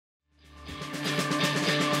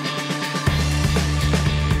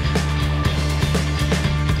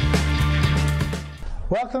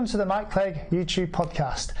Welcome to the Mike Clegg YouTube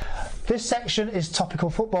podcast. This section is topical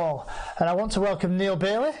football, and I want to welcome Neil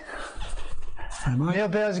Bailey. Hi, Mike. Neil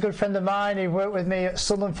Bailey is a good friend of mine. He worked with me at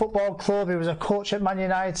Sunderland Football Club. He was a coach at Man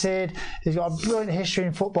United. He's got a brilliant history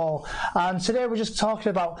in football. And today we're just talking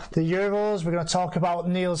about the Euros. We're going to talk about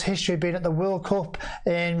Neil's history being at the World Cup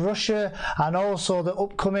in Russia and also the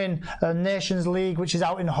upcoming Nations League, which is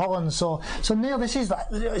out in Holland. So Neil, this is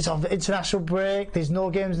it's an international break. There's no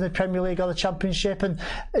games in the Premier League or the Championship. And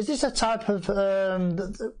is this a type of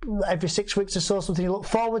every 6 weeks or so something you look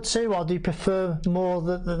forward to, or do you prefer more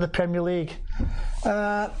the Premier League?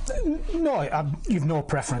 No, you've no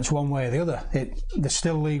preference one way or the other. There's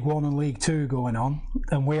still League One and League Two going on,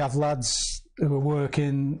 and we have lads who are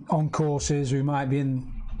working on courses who might be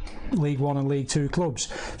in League One and League Two clubs.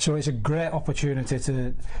 So it's a great opportunity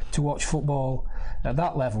to watch football at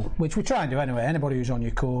that level, which we try and do anyway. Anybody who's on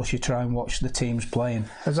your course, you try and watch the teams playing.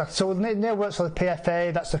 Exactly. So Neil works for the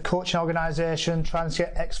PFA, that's the coaching organisation, trying to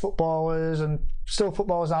get ex-footballers and still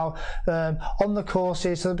footballers now on the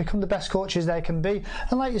courses so they become the best coaches they can be.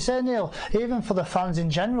 And like you say, Neil, even for the fans in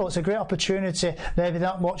general, it's a great opportunity. Maybe they're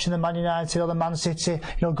not watching the Man United or the Man City,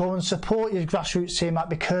 go and support your grassroots team. It might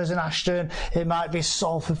be Curzon Ashton, it might be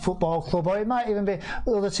Salford Football Club, or it might even be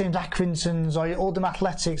other teams, Accrington's or your Oldham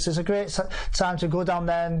Athletics. It's a great time to go down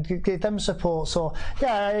there and give them support. So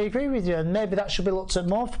yeah, I agree with you, and maybe that should be looked at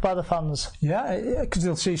more by the fans. Yeah, because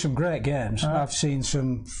they'll see some great games. I've seen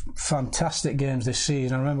some fantastic games this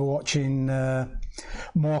season. I remember watching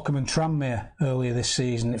Morecambe and Tranmere earlier this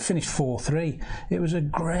season. It finished 4-3. It was a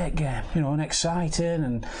great game, and exciting,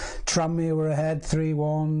 and Tranmere were ahead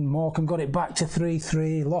 3-1. Morecambe got it back to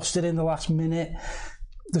 3-3, lost it in the last minute.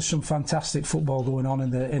 There's some fantastic football going on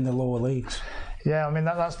in the lower leagues. Yeah, I mean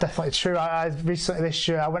that's definitely true. I recently this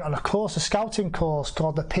year I went on a scouting course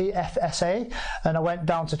called the PFSA, and I went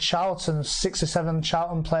down to Charlton. 6 or 7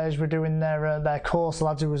 Charlton players were doing their course. The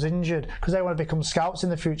lads who was injured because they want to become scouts in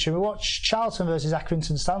the future. We watched Charlton versus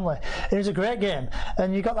Accrington Stanley. It was a great game,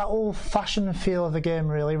 and you got that old-fashioned feel of the game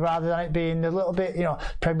really, rather than it being a little bit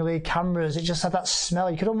Premier League cameras. It just had that smell.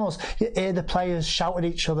 You could almost hear the players shout at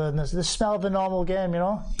each other, and the smell of a normal game.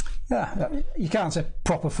 Yeah, you can't say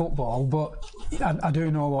proper football, but I do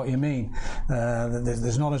know what you mean.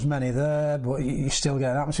 There's not as many there, but you still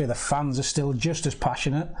get an atmosphere. The fans are still just as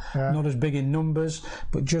passionate, not as big in numbers,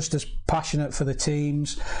 but just as passionate for the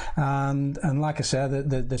teams. And like I said,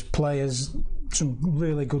 there's players, some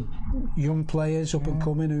really good young players up and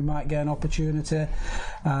coming who might get an opportunity,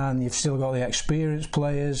 and you've still got the experienced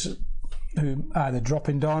players who either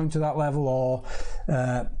dropping down to that level or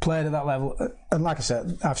played at that level. And like I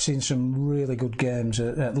said, I've seen some really good games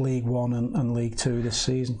at League One and League Two this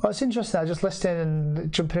season. Well, it's interesting. I just listening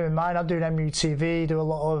and jumping in mine. I'm doing MUTV, do a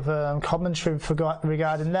lot of commentary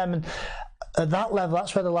regarding them, and at that level,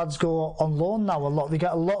 that's where the lads go on loan now a lot. They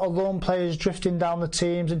get a lot of loan players drifting down the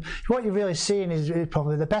teams, and what you're really seeing is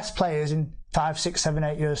probably the best players in 5, 6, 7,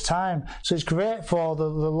 8 years' time. So it's great for the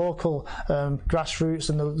local grassroots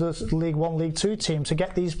and the League One, League Two team to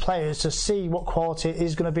get these players to see what quality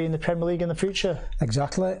is going to be in the Premier League in the future.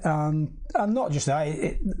 Exactly, and not just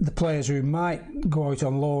that, the players who might go out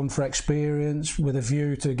on loan for experience with a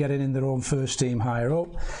view to getting in their own first team higher up,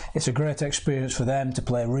 it's a great experience for them to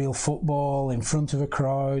play real football in front of a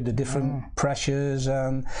crowd, the different pressures,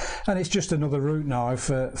 and it's just another route now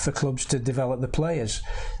for clubs to develop the players.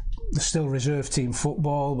 There's still reserve team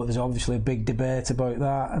football, but there's obviously a big debate about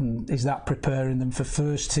that, and is that preparing them for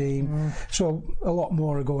first team? So a lot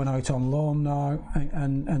more are going out on loan now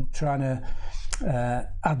and trying to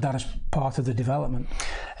add that as part of the development.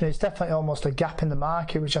 And it's definitely almost a gap in the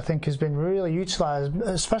market, which I think has been really utilised,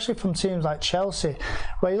 especially from teams like Chelsea,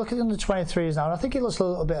 where you look at the under-23s now, and I think it looks a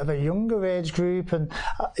little bit of a younger age group, and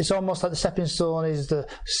it's almost like the stepping stone is the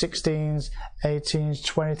 16s, 18s,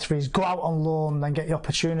 23s, go out on loan and get the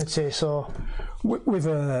opportunity. So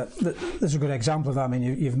there's a good example of that. I mean,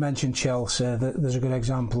 you've mentioned Chelsea. There's a good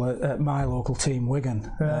example at my local team,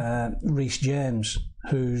 Wigan. Reece James,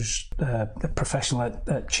 who's a professional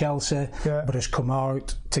at Chelsea, but has come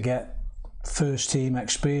out to get first team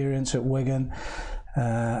experience at Wigan.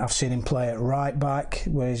 I've seen him play at right back,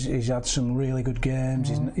 where he's had some really good games.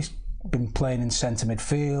 He's been playing in centre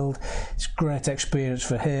midfield. It's great experience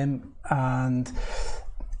for him, and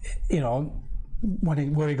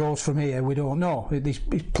where he goes from here, we don't know. He's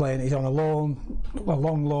on a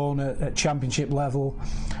long loan at Championship level,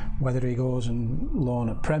 whether he goes and loan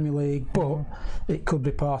at Premier League, but it could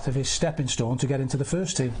be part of his stepping stone to get into the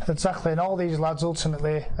first team. Exactly, and all these lads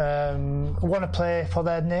ultimately want to play for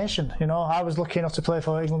their nation. You know, I was lucky enough to play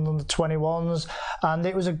for England under 21s, and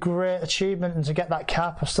it was a great achievement. And to get that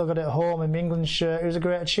cap, I've still got it at home in my England shirt. It was a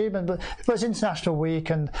great achievement. But it's International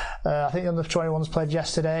Week, and I think the under 21s played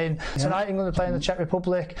yesterday, and tonight England are playing the Czech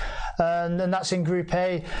Republic, and that's in Group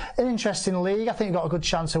A. An interesting league. I think you've got a good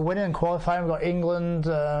chance of winning and qualifying. We've got England,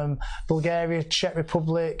 Bulgaria, Czech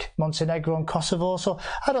Republic, Montenegro and Kosovo. So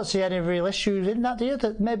I don't see any real issues in that, do you?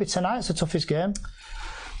 That maybe tonight's the toughest game.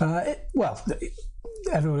 Well,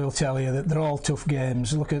 everybody will tell you that they're all tough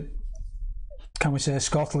games. Look at, can we say,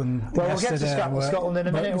 Scotland? Well, we'll get to Scotland in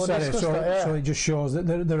a minute. We'll discuss that, yeah. So it just shows that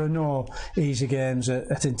there are no easy games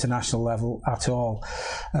at international level at all.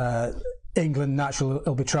 England naturally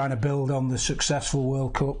will be trying to build on the successful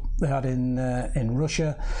World Cup they had in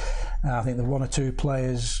Russia. I think there were one or two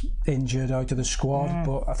players injured out of the squad,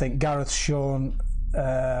 but I think Gareth's shown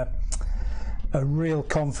a real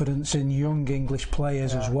confidence in young English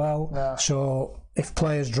players as well. Yeah. So if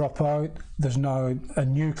players drop out, there's now a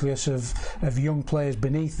nucleus of young players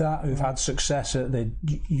beneath that who've had success at the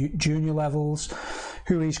junior levels,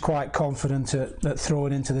 who he's quite confident at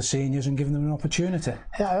throwing into the seniors and giving them an opportunity.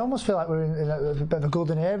 Yeah, I almost feel like we're in a bit of a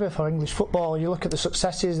golden era for English football. You look at the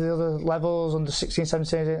successes of the other levels, under 16,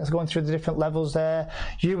 17, going through the different levels there.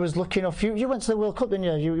 You was lucky enough, you went to the World Cup, didn't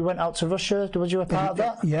you? You went out to Russia. Was you a part of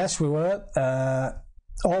that? Yes, we were.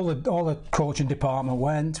 All the coaching department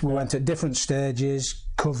went. We went at different stages,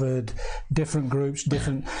 covered different groups,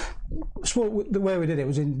 different. So the way we did it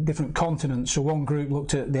was in different continents. So one group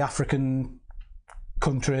looked at the African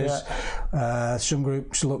countries. Some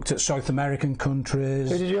groups looked at South American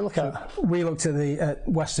countries. Who did you look at? We looked at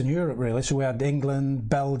Western Europe, really. So we had England,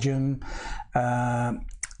 Belgium.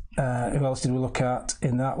 Who else did we look at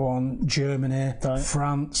in that one? Germany,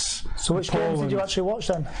 France. So which Poland. games did you actually watch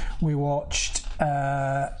then? We watched.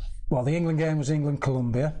 Well, the England game was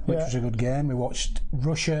England-Colombia, which was a good game. We watched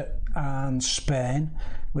Russia and Spain,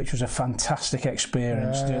 which was a fantastic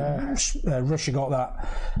experience. Russia got that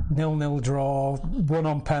 0-0 draw, won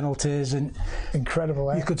on penalties, and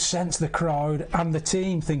incredible. You could sense the crowd and the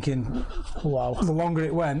team thinking, "Wow!" The longer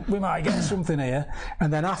it went, we might get something here.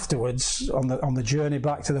 And then afterwards, on the journey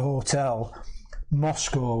back to the hotel,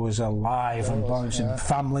 Moscow was alive and bouncing. Yeah.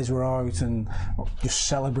 Families were out and just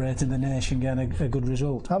celebrating the nation getting a good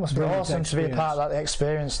result. That must be awesome to be a part of that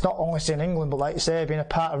experience. Not only seeing England, but like you say, being a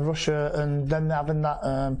part of Russia and then having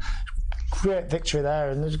that great victory there.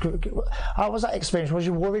 And how was that experience? Was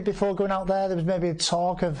you worried before going out there? There was maybe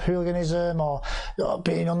talk of hooliganism or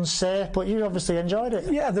being unsafe, but you obviously enjoyed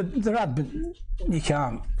it. Yeah, there had been. You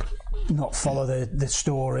can't not follow the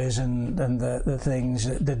stories and the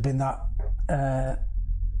things. There'd been that. The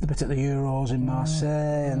bit at the Euros in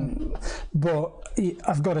Marseille, but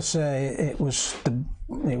I've got to say it was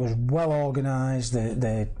well organised.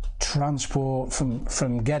 The transport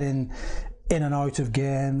from getting in and out of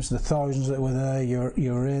games, the thousands that were there,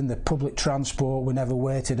 you're in the public transport. We never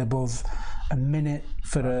waited above a minute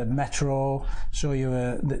for a metro, so you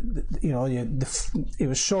were, it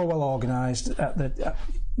was so well organised.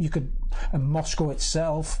 And Moscow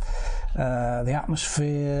itself, the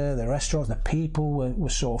atmosphere, the restaurants, the people were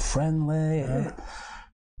so friendly. Yeah.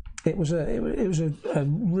 It was a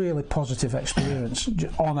really positive experience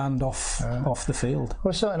on and off the field.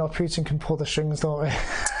 Well, certainly know Putin can pull the strings, don't we?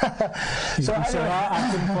 So I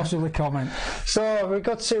couldn't possibly comment. So we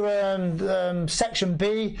got to Section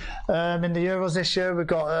B in the Euros this year. We've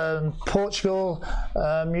got Portugal,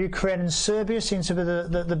 Ukraine and Serbia seem to be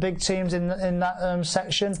the big teams in that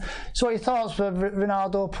section. So what are your thoughts for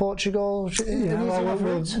Ronaldo, Portugal?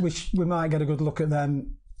 We might get a good look at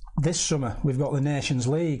them. This summer we've got the Nations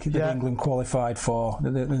League that England qualified for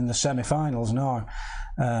in the semi-finals now.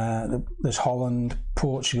 There's Holland,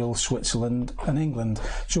 Portugal, Switzerland and England.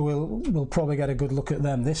 So we'll probably get a good look at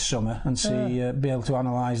them this summer and see be able to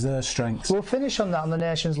analyse their strengths. We'll finish on that on the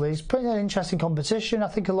Nations League. It's pretty an interesting competition. I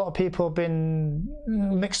think a lot of people have been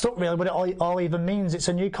mixed up really what it all even means. It's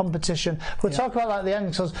a new competition. We'll talk about that at the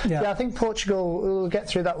end because I think Portugal will get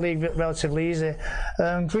through that league relatively easy.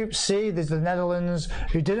 Group C, there's the Netherlands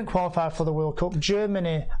who didn't qualify for the World Cup,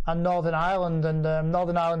 Germany and Northern Ireland, and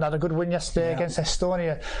Northern Ireland had a good win yesterday against Estonia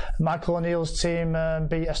Estonia. Michael O'Neill's team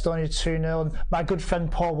beat Estonia 2-0. My good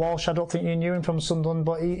friend Paul Walsh, I don't think you knew him from Sunderland,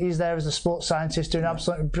 but he's there as a sports scientist doing an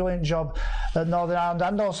absolutely brilliant job at Northern Ireland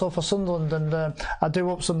and also for Sunderland, and I do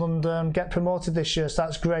hope Sunderland get promoted this year, so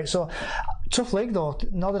that's great. So tough league though,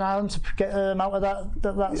 Northern Ireland, to get out of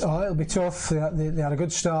that. Oh, it'll be tough. They had a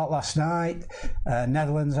good start last night.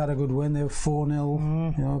 Netherlands had a good win. They were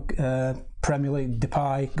 4-0. You know, Premier League,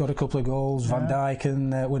 Depay got a couple of goals. Van Dijk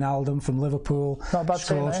and Wijnaldum from Liverpool not a bad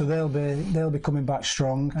scored, team, so they'll be coming back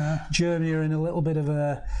strong. Germany are in a little bit of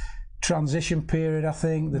a transition period, I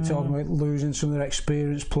think. They're talking about losing some of their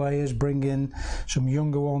experienced players, bringing some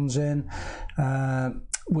younger ones in.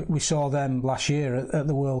 We saw them last year at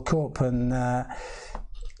the World Cup, and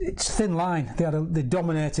it's a thin line. They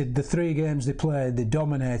dominated the 3 games they played. They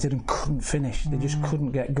dominated and couldn't finish. They just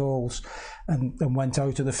couldn't get goals, and went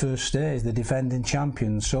out of the first stage, the defending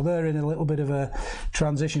champions. So they're in a little bit of a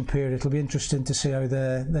transition period. It'll be interesting to see how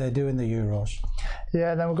they're doing the Euros.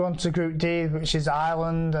 Yeah, then we're going to Group D, which is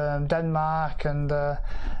Ireland, Denmark, and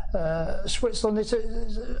Switzerland.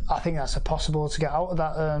 I think that's possible to get out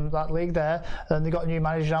of that league there. And they've got a new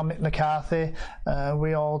manager now, Mick McCarthy.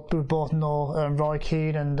 We both know Roy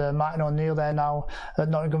Keane and Martin O'Neill there now at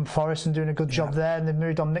Nottingham Forest and doing a good job there. And they've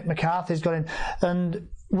moved on. Mick McCarthy's got in. And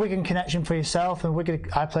Wigan connection for yourself, and Wigan,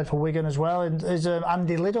 I played for Wigan as well, and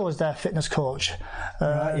Andy Liddell is their fitness coach.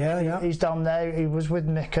 He's down there. He was with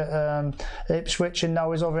Mick at Ipswich, and now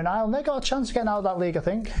he's over in Ireland. They got a chance of getting out of that league, I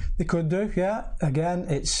think. They could do, yeah. Again,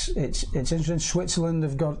 it's interesting. Switzerland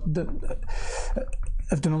have done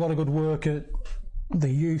a lot of good work at the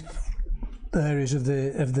youth areas of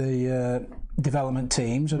the development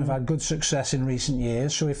teams, and have had good success in recent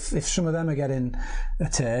years. So if some of them are getting a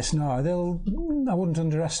taste, I wouldn't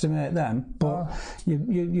underestimate them. But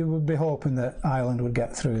you would be hoping that Ireland would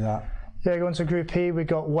get through that. Yeah, going to Group E, we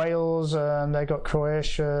got Wales, they got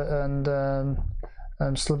Croatia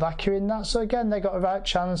and Slovakia in that. So again, they got a right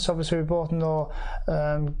chance. Obviously, we both know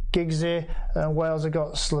Giggsy and Wales have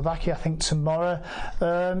got Slovakia, I think, tomorrow.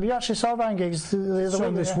 You actually saw Ryan Giggs the other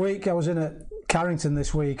week? This week, I was in at Carrington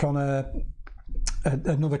this week on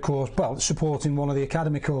another course, supporting one of the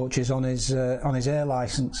academy coaches on his air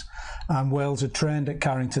licence, and Wales had trained at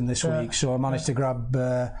Carrington this week, so I managed to grab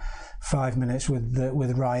 5 minutes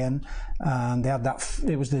with Ryan, and they had that.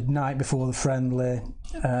 It was the night before the friendly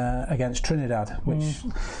against Trinidad, which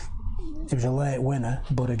it was a late winner,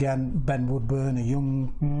 but again, Ben Woodburn, a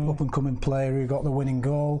young up and coming player who got the winning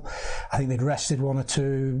goal. I think they'd rested one or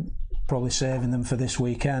two, probably saving them for this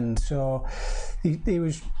weekend. So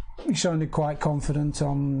he sounded quite confident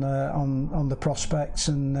on the prospects,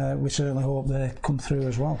 and we certainly hope they come through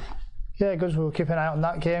as well. Yeah, good. We'll keep an eye on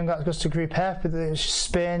that game. That goes to Group F with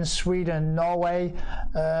Spain, Sweden, Norway.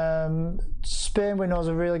 Spain, we know, is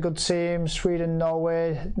a really good team. Sweden,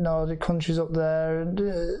 Norway, Nordic countries up there.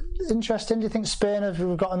 Interesting. Do you think Spain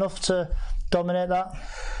have got enough to dominate that?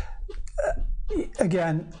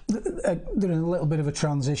 Again, they're in a little bit of a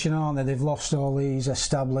transition, aren't they? They've lost all these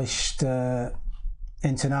established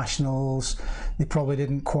internationals. They probably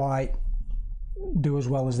didn't quite do as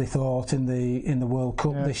well as they thought in the World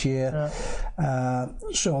Cup this year,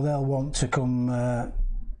 so they'll want to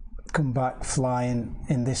come back flying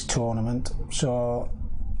in this tournament. So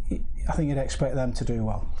I think you'd expect them to do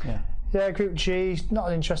well. Yeah, Group G, not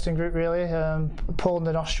an interesting group really. Poland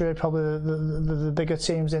and Austria, probably the bigger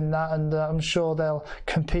teams in that, and I'm sure they'll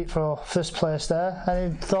compete for first place there.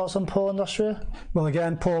 Any thoughts on Poland, Austria? Well,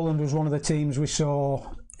 again, Poland was one of the teams we saw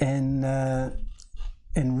in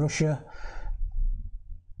Russia.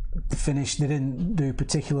 They didn't do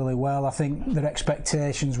particularly well. I think their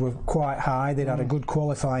expectations were quite high. They'd had a good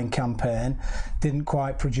qualifying campaign, didn't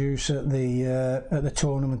quite produce at the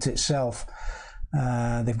tournament itself.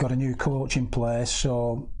 They've got a new coach in place,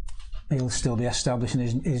 so he'll still be establishing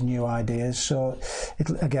his new ideas. So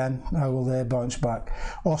again, how will they bounce back?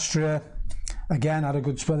 Austria again had a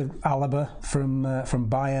good spell. Alaba from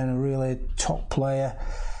Bayern, a really top player.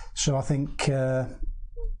 So I think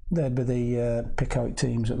they'd be the pick-out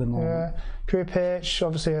teams at the moment. Yeah. Group H,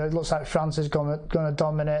 obviously it looks like France is going to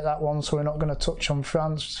dominate that one, so we're not going to touch on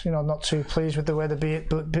France. Not too pleased with the way they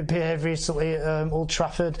behaved recently at Old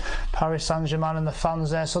Trafford, Paris Saint-Germain and the fans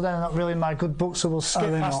there, so they're not really in my good book, so we'll skip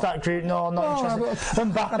past that group. No, not interested.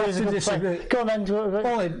 Mbappe is a good player. Go on then.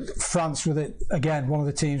 Only France with it, again, one of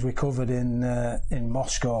the teams we covered in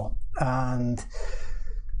Moscow, and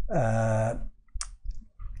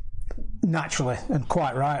naturally and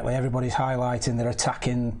quite rightly, everybody's highlighting their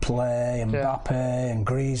attacking play, and Mbappe and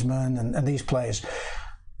Griezmann and these players.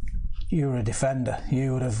 you were a defender.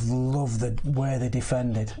 You would have loved the way they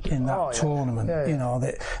defended in that tournament. Yeah, yeah. You know,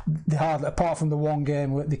 they hardly, apart from the one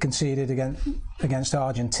game they conceded against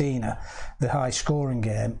Argentina, the high-scoring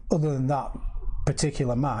game. Other than that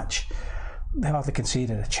particular match, they hardly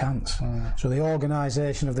conceded a chance. So the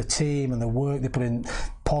organisation of the team and the work they put in,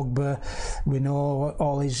 Pogba, we know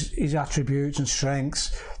all his attributes and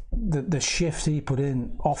strengths. The shift he put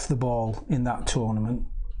in off the ball in that tournament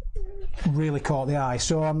really caught the eye.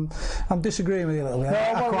 So I'm disagreeing with you a little bit.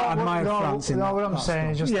 I quite admire France in that. What I'm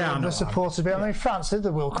saying is just the supporters. I mean, France did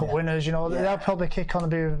the World Cup winners. You know, they'll probably kick on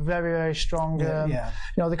and be very, very strong. You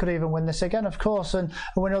know, they could even win this again, of course. And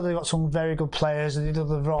we know they've got some very good players. They did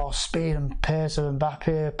the raw speed and pace of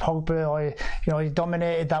Mbappe, Pogba. He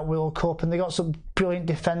dominated that World Cup, and they got some brilliant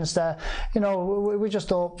defence there. You know, we just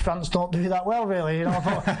hope France don't do that well, really. You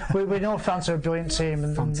know, but we know France are a brilliant team,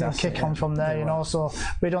 and they'll kick on from there. You know, so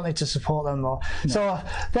we don't need to support them more. No. So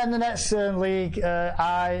then the next league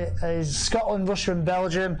is Scotland, Russia and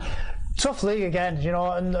Belgium. Tough league again, you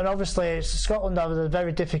know, and obviously Scotland had a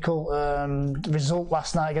very difficult result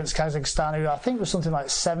last night against Kazakhstan, who I think was something like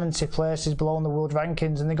 70 places below in the world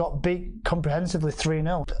rankings, and they got beat comprehensively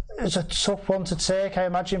 3-0. It's a tough one to take, I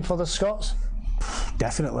imagine, for the Scots.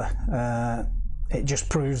 Definitely. It just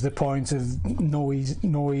proves the point of no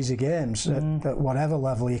easy games at whatever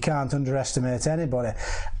level. You can't underestimate anybody.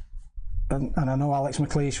 And I know Alex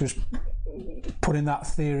McLeish was putting that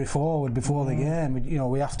theory forward before the game. You know,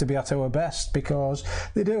 we have to be at our best, because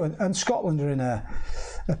they do. And Scotland are in a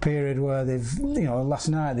period where they've, you know, last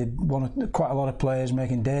night they'd won quite a lot of players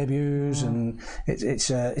making debuts, and it's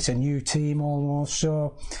a new team almost.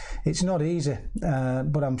 So it's not easy,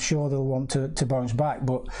 but I'm sure they'll want to bounce back.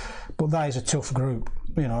 But that is a tough group.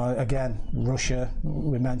 You know, again, Russia,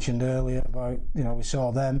 we mentioned earlier about, you know, we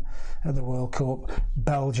saw them at the World Cup.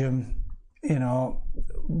 Belgium, you know,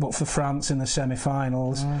 but for France in the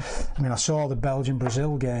semi-finals, I mean, I saw the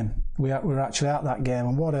Belgium-Brazil game. We were actually at that game,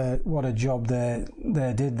 and what a job they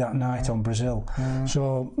did that night on Brazil.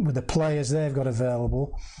 So with the players they've got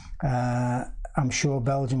available, I'm sure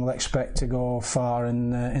Belgium will expect to go far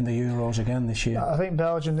in the Euros again this year. I think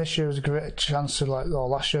Belgium this year was a great chance to,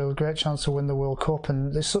 last year was a great chance to win the World Cup,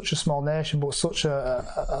 and it's such a small nation, but such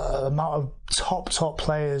a amount of top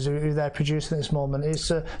players who they're producing at this moment. It's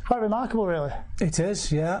quite remarkable, really. It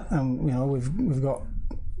is, yeah, and you know, we've got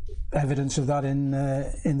evidence of that in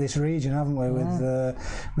this region, haven't we?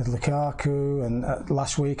 With Lukaku, and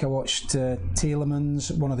last week I watched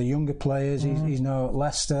Tielemans, one of the younger players. He's now at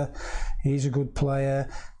Leicester. He's a good player.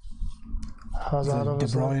 De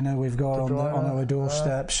Bruyne we've got on our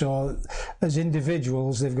doorstep. So as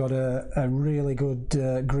individuals, they've got a really good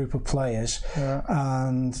group of players.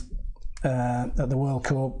 And at the World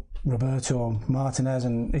Cup, Roberto Martinez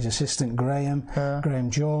and his assistant Graham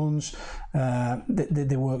Jones,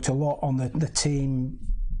 they worked a lot on the team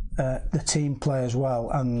play as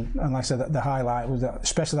well, and like I said, the highlight was that,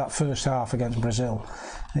 especially that first half against Brazil.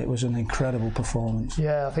 It was an incredible performance.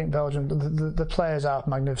 Yeah, I think Belgium, the players are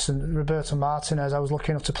magnificent. Roberto Martinez, I was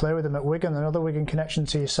lucky enough to play with him at Wigan, another Wigan connection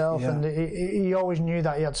to yourself, and he always knew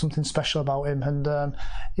that he had something special about him, and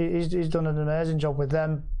he's done an amazing job with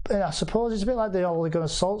them. And I suppose it's a bit like the Ole Gunnar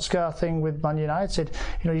Solskjaer thing with Man United.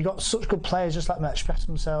 You know, you've got such good players, just like them, express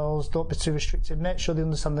themselves, don't be too restrictive, make sure they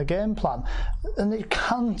understand the game plan, and it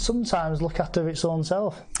can sometimes look after its own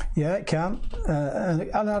self. Yeah, it can,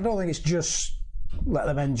 and I don't think it's just let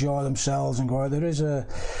them enjoy themselves and go out. There's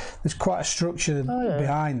quite a structure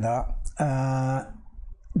behind that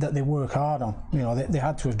that they work hard on. You know, they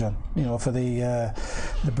had to have done. You know, for the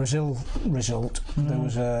Brazil result, there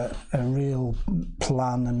was a real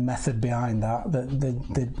plan and method behind that.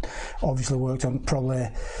 They obviously worked on probably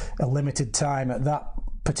a limited time at that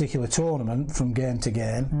particular tournament from game to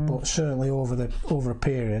game, but certainly over a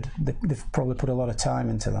period, they've probably put a lot of time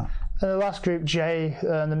into that. And the last group J,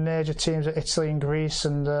 the major teams are Italy and Greece,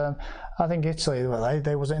 and I think Italy,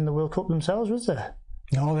 they wasn't in the World Cup themselves, was they?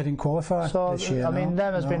 No, they didn't qualify this year. I mean,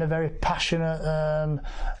 them has been a very passionate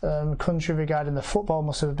country regarding the football.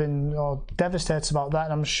 Must have been devastated about that,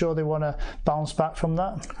 and I'm sure they want to bounce back from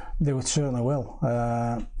that. They certainly will.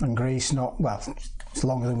 And Greece, it's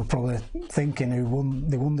longer than we're probably thinking. They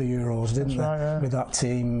won the Euros, didn't they? Right, yeah. With that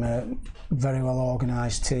team, very well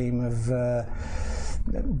organised team of.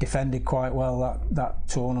 Defended quite well that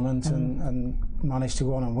tournament and managed to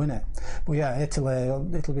go on and win it. But yeah, Italy,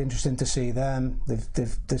 it'll be interesting to see them.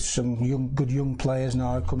 There's some good young players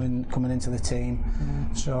now coming into the team,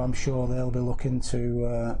 so I'm sure they'll be looking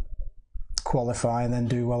to qualify and then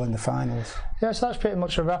do well in the finals. Yeah, so that's pretty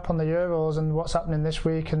much a wrap on the Euros and what's happening this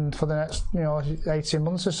week and for the next 18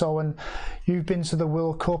 months or so. And you've been to the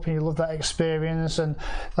World Cup and you love that experience. And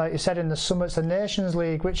like you said, in the summer it's the Nations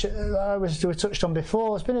League, which we touched on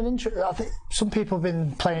before. It's been an interesting. I think some people have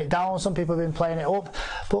been playing it down, some people have been playing it up.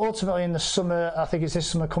 But ultimately in the summer, I think it's this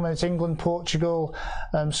summer coming. It's England, Portugal,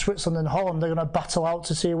 Switzerland, and Holland. They're going to battle out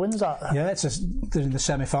to see who wins that. Yeah, they're in the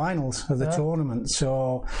semi-finals of the tournament.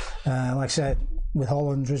 So, like I said, with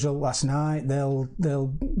Holland's result last night,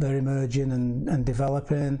 they're emerging and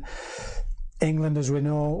developing. England, as we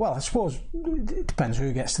know, well, I suppose it depends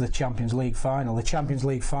who gets to the Champions League final. The Champions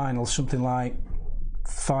League final is something like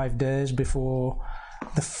 5 days before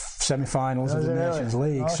the semi-finals of the Nations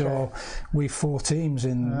League. Okay. So we've 4 teams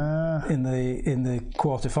in the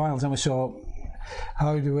quarter-finals, and we saw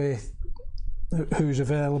who's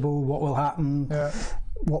available, what will happen. Yeah.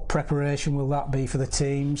 What preparation will that be for the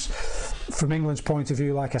teams? From England's point of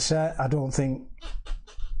view, like I said, I don't think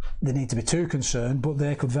they need to be too concerned, but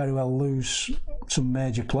they could very well lose some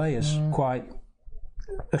major players quite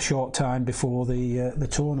a short time before the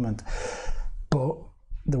tournament. But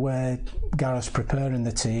the way Gareth's preparing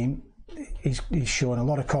the team, he's showing a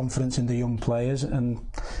lot of confidence in the young players, and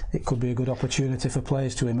it could be a good opportunity for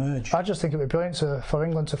players to emerge. I just think it would be brilliant for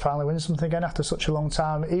England to finally win something again after such a long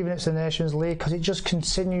time, even if it's the Nations League, because it just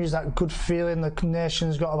continues that good feeling the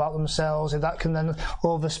nations got about themselves. If that can then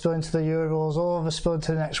overspill into the Euros, overspill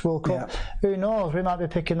into the next World Cup, who knows? We might be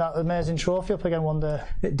picking that amazing trophy up again one day.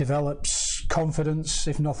 It develops confidence,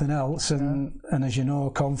 if nothing else, and as you know,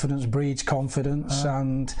 confidence breeds confidence,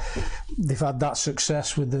 and they've had that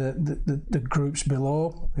success with the groups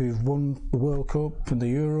below, who've won the World Cup and the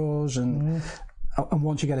Euros, and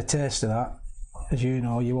once you get a taste of that, as you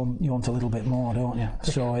know, you want a little bit more, don't you?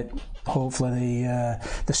 So hopefully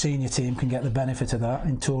the senior team can get the benefit of that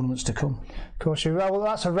in tournaments to come. Of course you will. Well,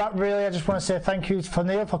 that's a wrap really. I just want to say thank you for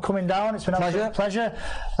Neil for coming down. It's been an absolute pleasure.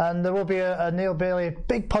 And there will be a Neil Bailey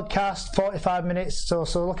big podcast, 45 minutes, so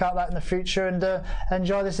look out that in the future, and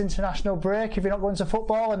enjoy this international break if you're not going to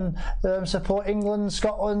football, and support England,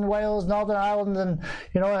 Scotland, Wales, Northern Ireland, and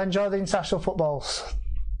enjoy the international footballs.